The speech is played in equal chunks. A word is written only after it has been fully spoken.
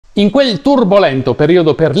In quel turbolento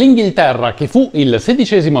periodo per l'Inghilterra che fu il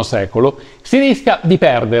XVI secolo, si rischia di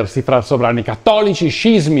perdersi fra sovrani cattolici,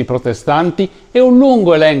 scismi protestanti e un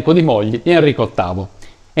lungo elenco di mogli di Enrico VIII.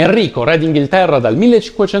 Enrico, re d'Inghilterra dal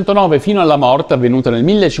 1509 fino alla morte avvenuta nel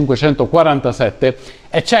 1547,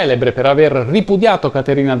 è celebre per aver ripudiato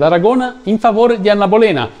Caterina d'Aragona in favore di Anna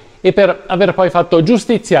Bolena e per aver poi fatto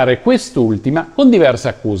giustiziare quest'ultima con diverse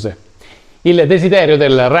accuse. Il desiderio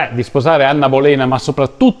del re di sposare Anna Bolena, ma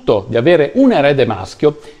soprattutto di avere un erede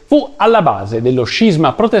maschio, fu alla base dello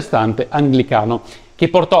scisma protestante anglicano, che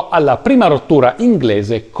portò alla prima rottura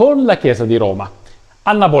inglese con la Chiesa di Roma.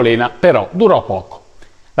 Anna Bolena però durò poco.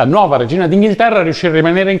 La nuova regina d'Inghilterra riuscì a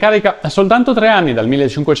rimanere in carica soltanto 3 anni, dal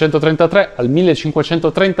 1533 al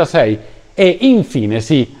 1536, e infine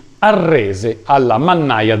si arrese alla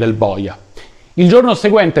mannaia del boia. Il giorno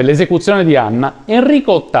seguente l'esecuzione di Anna,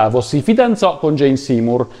 Enrico VIII si fidanzò con Jane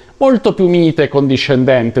Seymour, molto più mite e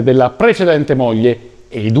condiscendente della precedente moglie,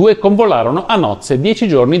 e i due convolarono a nozze 10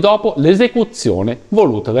 giorni dopo l'esecuzione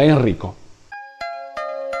voluta da Enrico.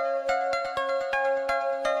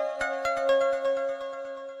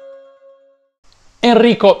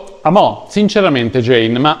 Enrico amò sinceramente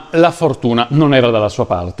Jane, ma la fortuna non era dalla sua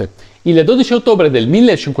parte. Il 12 ottobre del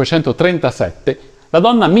 1537 la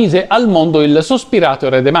donna mise al mondo il sospirato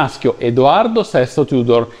erede maschio Edoardo VI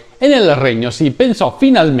Tudor e nel regno si pensò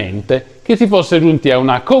finalmente che si fosse giunti a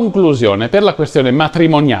una conclusione per la questione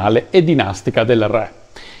matrimoniale e dinastica del re.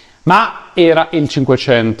 Ma era il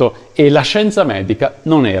Cinquecento e la scienza medica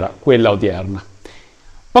non era quella odierna.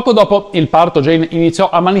 Poco dopo il parto Jane iniziò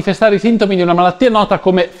a manifestare i sintomi di una malattia nota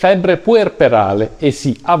come febbre puerperale e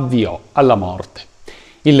si avviò alla morte.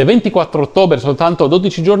 Il 24 ottobre, soltanto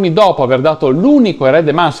 12 giorni dopo aver dato l'unico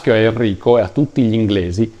erede maschio a Enrico e a tutti gli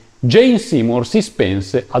inglesi, Jane Seymour si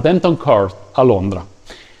spense ad Hampton Court a Londra.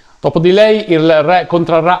 Dopo di lei il re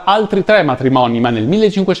contrarrà altri 3 matrimoni, ma nel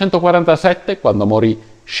 1547, quando morì,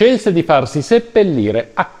 scelse di farsi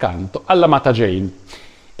seppellire accanto all'amata Jane.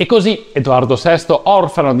 E così Edoardo VI,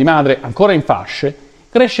 orfano di madre ancora in fasce,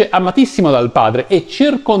 cresce amatissimo dal padre e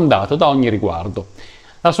circondato da ogni riguardo.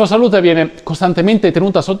 La sua salute viene costantemente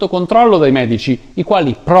tenuta sotto controllo dai medici, i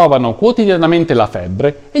quali provano quotidianamente la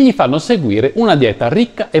febbre e gli fanno seguire una dieta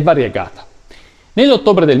ricca e variegata.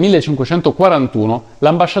 Nell'ottobre del 1541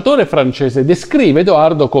 l'ambasciatore francese descrive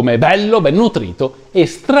Edoardo come bello, ben nutrito e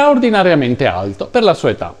straordinariamente alto per la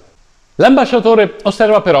sua età. L'ambasciatore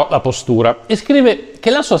osserva però la postura e scrive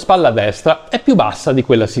che la sua spalla destra è più bassa di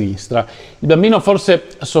quella sinistra. Il bambino forse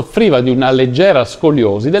soffriva di una leggera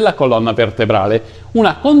scoliosi della colonna vertebrale,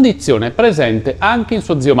 una condizione presente anche in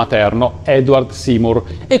suo zio materno, Edward Seymour,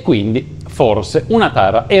 e quindi forse una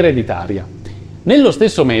tara ereditaria. Nello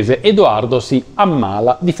stesso mese Edoardo si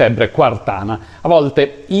ammala di febbre quartana, a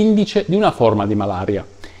volte indice di una forma di malaria.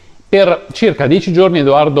 Per circa 10 giorni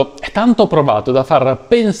Edoardo è tanto provato da far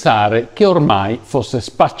pensare che ormai fosse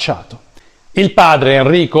spacciato. Il padre,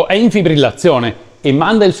 Enrico, è in fibrillazione e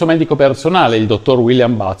manda il suo medico personale, il dottor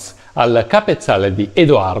William Butts, al capezzale di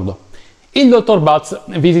Edoardo. Il dottor Butts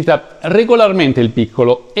visita regolarmente il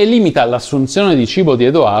piccolo e limita l'assunzione di cibo di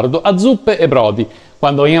Edoardo a zuppe e brodi,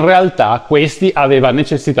 quando in realtà questi aveva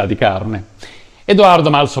necessità di carne. Edoardo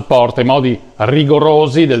mal sopporta i modi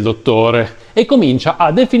rigorosi del dottore e comincia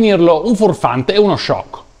a definirlo un furfante e uno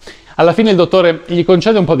sciocco. Alla fine il dottore gli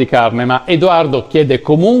concede un po' di carne, ma Edoardo chiede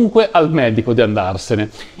comunque al medico di andarsene.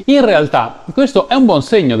 In realtà questo è un buon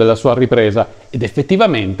segno della sua ripresa ed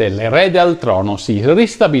effettivamente l'erede al trono si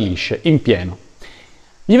ristabilisce in pieno.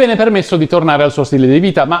 Gli viene permesso di tornare al suo stile di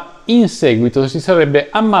vita, ma in seguito si sarebbe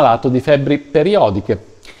ammalato di febbri periodiche.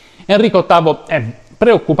 Enrico VIII è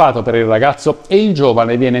preoccupato per il ragazzo e il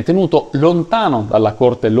giovane viene tenuto lontano dalla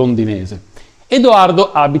corte londinese.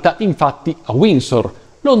 Edoardo abita infatti a Windsor,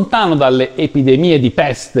 lontano dalle epidemie di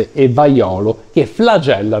peste e vaiolo che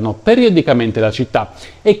flagellano periodicamente la città,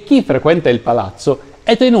 e chi frequenta il palazzo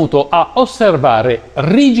è tenuto a osservare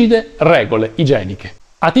rigide regole igieniche.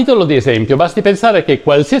 A titolo di esempio, basti pensare che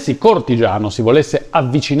qualsiasi cortigiano si volesse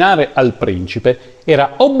avvicinare al principe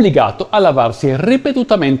era obbligato a lavarsi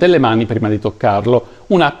ripetutamente le mani prima di toccarlo,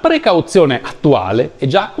 una precauzione attuale e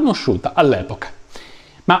già conosciuta all'epoca.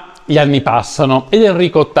 Ma gli anni passano ed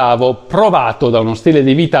Enrico VIII, provato da uno stile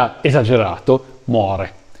di vita esagerato,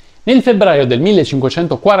 muore. Nel febbraio del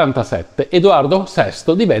 1547 Edoardo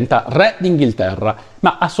VI diventa re d'Inghilterra,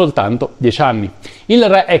 ma ha soltanto 10 anni. Il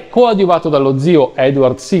re è coadiuvato dallo zio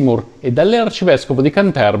Edward Seymour e dall'arcivescovo di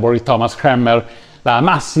Canterbury Thomas Cranmer, la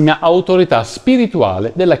massima autorità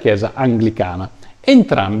spirituale della Chiesa anglicana,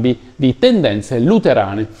 entrambi di tendenze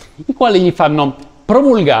luterane, i quali gli fanno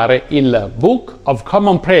promulgare il Book of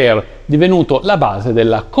Common Prayer, divenuto la base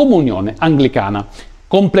della comunione anglicana,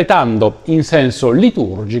 completando in senso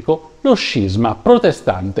liturgico lo scisma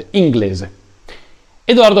protestante inglese.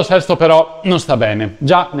 Edoardo VI però non sta bene.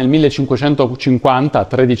 Già nel 1550, a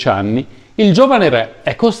 13 anni, il giovane re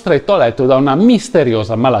è costretto a letto da una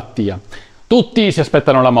misteriosa malattia. Tutti si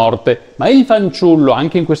aspettano la morte, ma il fanciullo,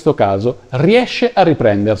 anche in questo caso, riesce a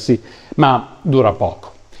riprendersi, ma dura poco.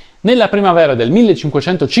 Nella primavera del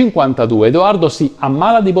 1552 Edoardo si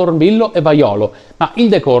ammala di morbillo e vaiolo, ma il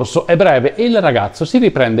decorso è breve e il ragazzo si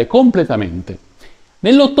riprende completamente.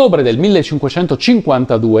 Nell'ottobre del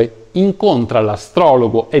 1552 incontra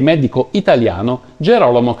l'astrologo e medico italiano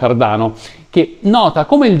Gerolamo Cardano, che nota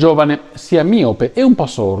come il giovane sia miope e un po'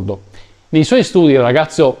 sordo. Nei suoi studi il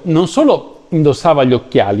ragazzo non solo indossava gli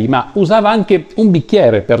occhiali, ma usava anche un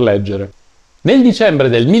bicchiere per leggere. Nel dicembre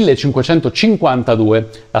del 1552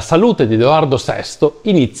 la salute di Edoardo VI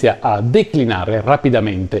inizia a declinare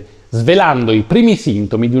rapidamente, svelando i primi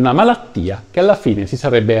sintomi di una malattia che alla fine si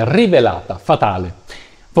sarebbe rivelata fatale.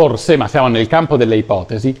 Forse, ma siamo nel campo delle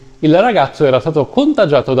ipotesi, il ragazzo era stato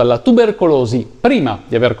contagiato dalla tubercolosi prima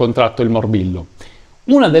di aver contratto il morbillo.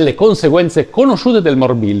 Una delle conseguenze conosciute del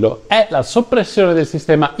morbillo è la soppressione del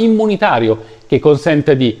sistema immunitario, che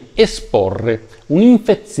consente di esporre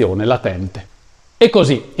un'infezione latente. E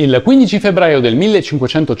così, il 15 febbraio del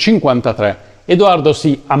 1553, Edoardo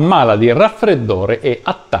si ammala di raffreddore e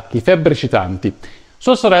attacchi febbricitanti.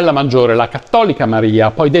 Sua sorella maggiore, la cattolica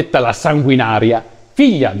Maria, poi detta la sanguinaria,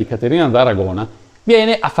 figlia di Caterina d'Aragona,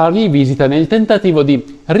 viene a fargli visita nel tentativo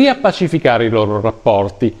di riappacificare i loro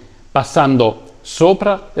rapporti, passando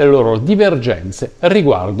sopra le loro divergenze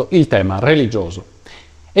riguardo il tema religioso.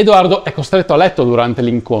 Edoardo è costretto a letto durante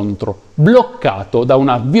l'incontro, bloccato da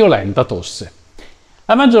una violenta tosse.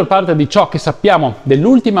 La maggior parte di ciò che sappiamo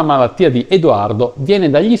dell'ultima malattia di Edoardo viene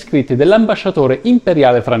dagli scritti dell'ambasciatore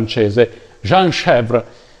imperiale francese Jean Chèvre.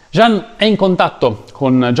 Jean è in contatto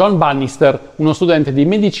con John Bannister, uno studente di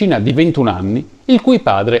medicina di 21 anni, il cui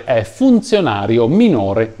padre è funzionario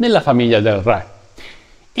minore nella famiglia del re.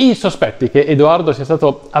 I sospetti che Edoardo sia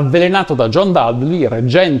stato avvelenato da John Dudley,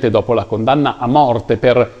 reggente dopo la condanna a morte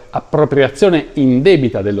per appropriazione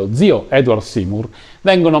indebita dello zio Edward Seymour,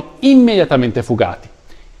 vengono immediatamente fugati.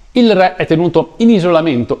 Il re è tenuto in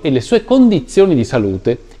isolamento e le sue condizioni di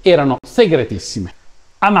salute erano segretissime.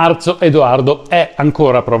 A marzo Edoardo è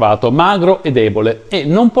ancora provato, magro e debole, e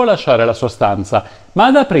non può lasciare la sua stanza, ma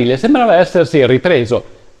ad aprile sembrava essersi ripreso,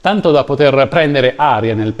 tanto da poter prendere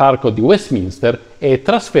aria nel parco di Westminster e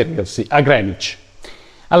trasferirsi a Greenwich.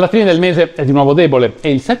 Alla fine del mese è di nuovo debole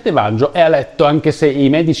e il 7 maggio è a letto, anche se i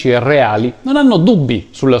medici reali non hanno dubbi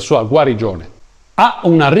sulla sua guarigione. Ha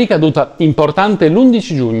una ricaduta importante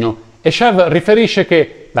l'11 giugno e Chèvre riferisce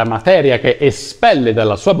che la materia che espelle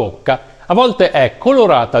dalla sua bocca a volte è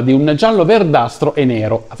colorata di un giallo verdastro e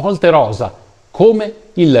nero, a volte rosa, come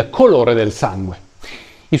il colore del sangue.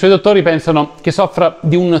 I suoi dottori pensano che soffra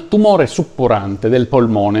di un tumore suppurante del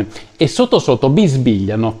polmone e sotto sotto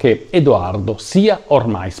bisbigliano che Edoardo sia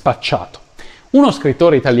ormai spacciato. Uno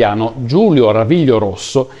scrittore italiano, Giulio Raviglio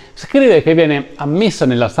Rosso, scrive che viene ammessa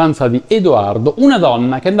nella stanza di Edoardo una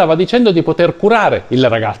donna che andava dicendo di poter curare il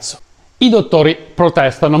ragazzo. I dottori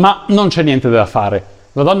protestano, ma non c'è niente da fare.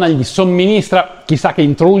 La donna gli somministra chissà che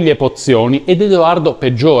intrugli e pozioni ed Edoardo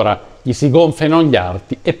peggiora, gli si gonfiano gli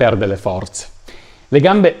arti e perde le forze. Le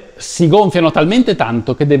gambe si gonfiano talmente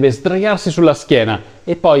tanto che deve sdraiarsi sulla schiena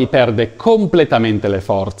e poi perde completamente le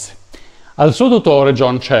forze. Al suo tutore,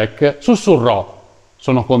 John Check, sussurrò: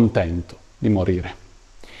 «Sono contento di morire».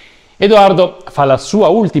 Edoardo fa la sua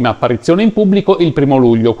ultima apparizione in pubblico il 1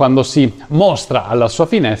 luglio, quando si mostra alla sua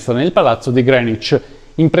finestra nel palazzo di Greenwich,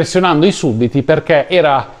 impressionando i sudditi perché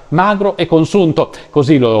era magro e consunto,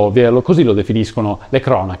 così lo definiscono le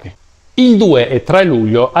cronache. Il 2 e 3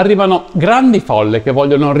 luglio arrivano grandi folle che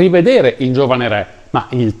vogliono rivedere il giovane re, ma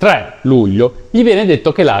il 3 luglio gli viene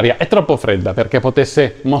detto che l'aria è troppo fredda perché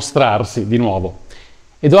potesse mostrarsi di nuovo.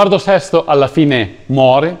 Edoardo VI alla fine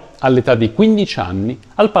muore all'età di 15 anni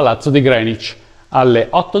al palazzo di Greenwich alle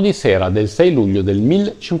 8 di sera del 6 luglio del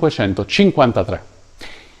 1553.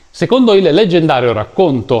 Secondo il leggendario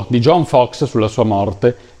racconto di John Fox sulla sua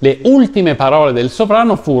morte, le ultime parole del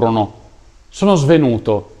sovrano furono: «Sono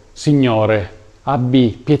svenuto, Signore,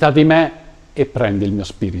 abbi pietà di me e prendi il mio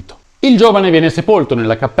spirito». Il giovane viene sepolto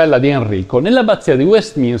nella cappella di Enrico nell'abbazia di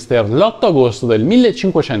Westminster l'8 agosto del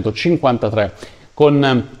 1553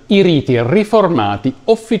 con i riti riformati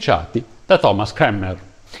officiati da Thomas Cranmer.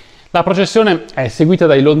 La processione è seguita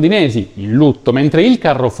dai londinesi in lutto, mentre il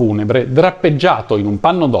carro funebre, drappeggiato in un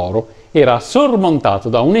panno d'oro, era sormontato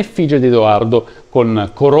da un'effigie di Edoardo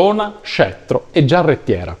con corona, scettro e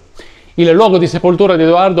giarrettiera. Il luogo di sepoltura di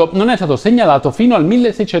Edoardo non è stato segnalato fino al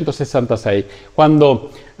 1666, quando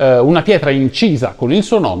una pietra incisa con il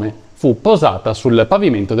suo nome fu posata sul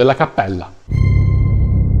pavimento della cappella.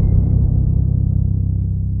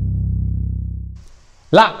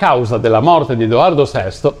 La causa della morte di Edoardo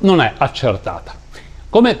VI non è accertata.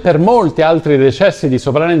 Come per molti altri decessi di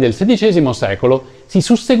sovrani del XVI secolo, si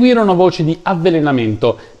susseguirono voci di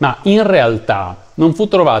avvelenamento, ma in realtà non fu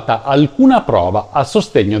trovata alcuna prova a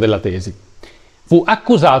sostegno della tesi. Fu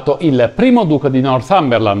accusato il primo duca di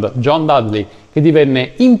Northumberland, John Dudley, che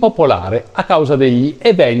divenne impopolare a causa degli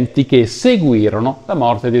eventi che seguirono la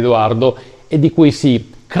morte di Edoardo e di cui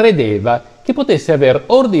si credeva che potesse aver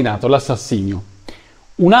ordinato l'assassinio.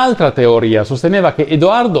 Un'altra teoria sosteneva che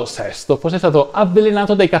Edoardo VI fosse stato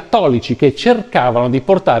avvelenato dai cattolici che cercavano di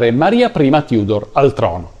portare Maria I Tudor al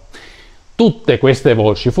trono. Tutte queste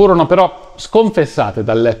voci furono però sconfessate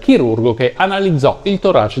dal chirurgo che analizzò il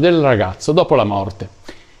torace del ragazzo dopo la morte.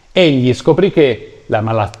 Egli scoprì che la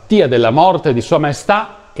malattia della morte di Sua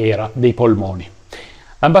Maestà era dei polmoni.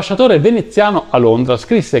 L'ambasciatore veneziano a Londra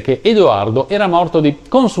scrisse che Edoardo era morto di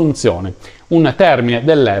consunzione, un termine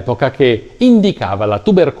dell'epoca che indicava la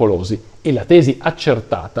tubercolosi, e la tesi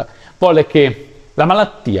accertata vuole che la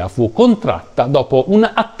malattia fu contratta dopo un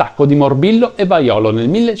attacco di morbillo e vaiolo nel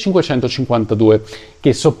 1552,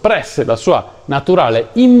 che soppresse la sua naturale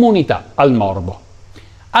immunità al morbo.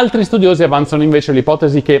 Altri studiosi avanzano invece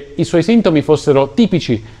l'ipotesi che i suoi sintomi fossero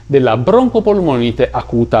tipici della broncopolmonite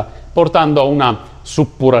acuta, portando a una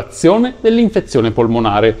suppurazione dell'infezione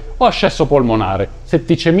polmonare o ascesso polmonare,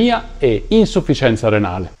 setticemia e insufficienza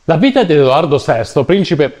renale. La vita di Edoardo VI,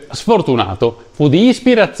 principe sfortunato, fu di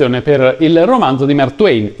ispirazione per il romanzo di Mark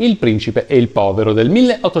Twain, Il principe e il povero, del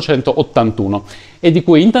 1881, e di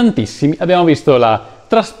cui in tantissimi abbiamo visto la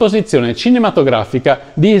trasposizione cinematografica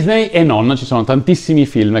Disney e non, ci sono tantissimi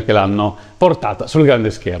film che l'hanno portata sul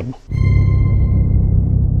grande schermo.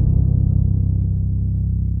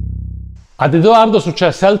 Ad Edoardo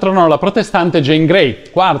successe al trono la protestante Jane Grey,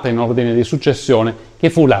 quarta in ordine di successione, che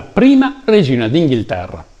fu la prima regina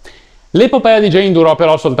d'Inghilterra. L'epopea di Jane durò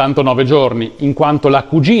però soltanto 9 giorni, in quanto la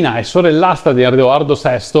cugina e sorellastra di Edoardo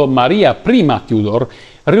VI, Maria I Tudor,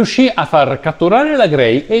 riuscì a far catturare la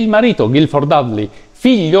Grey e il marito Guilford Dudley,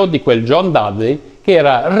 figlio di quel John Dudley che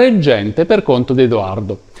era reggente per conto di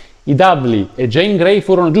Edoardo. I Dudley e Jane Grey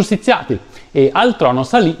furono giustiziati e al trono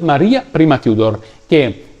salì Maria I Tudor,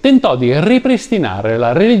 che tentò di ripristinare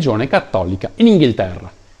la religione cattolica in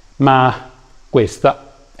Inghilterra. Ma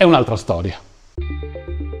questa è un'altra storia.